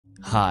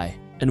Hi,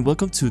 and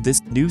welcome to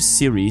this new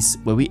series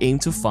where we aim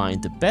to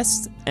find the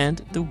best and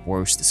the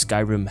worst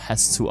Skyrim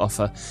has to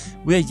offer.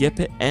 We are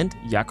Jeppe and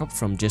Jakob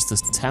from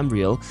Jester's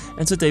Tamriel,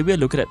 and today we are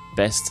looking at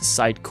best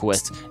side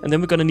quest, and then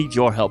we're gonna need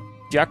your help.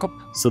 Jakob?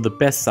 So the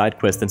best side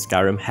quest in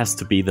Skyrim has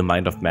to be the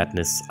Mind of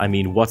Madness. I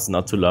mean, what's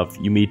not to love?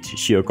 You meet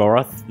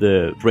Sheogorath,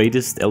 the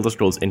greatest Elder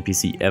Scrolls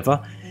NPC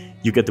ever.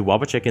 You get the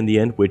Wabbacheck in the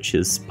end, which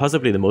is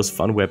possibly the most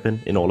fun weapon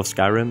in all of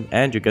Skyrim,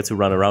 and you get to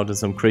run around in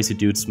some crazy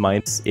dude's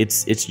minds.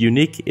 It's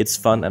unique, it's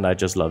fun, and I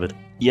just love it.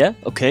 Yeah,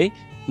 okay.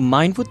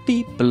 Mine would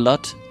be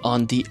Blood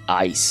on the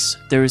Ice.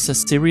 There is a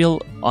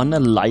serial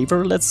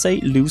unaliver, let's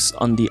say, loose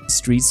on the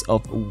streets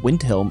of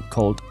Windhelm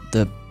called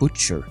the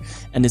Butcher,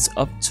 and it's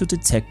up to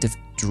Detective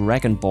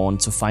Dragonborn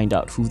to find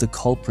out who the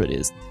culprit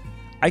is.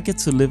 I get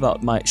to live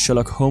out my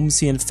Sherlock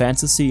Holmesian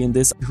fantasy in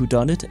this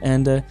whodunit,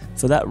 and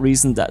for that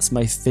reason that's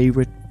my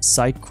favorite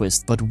side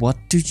quest. But what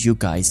do you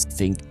guys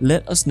think?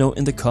 Let us know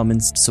in the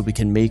comments so we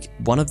can make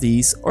one of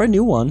these, or a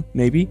new one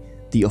maybe,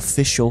 the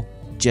official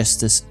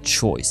Jester's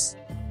choice.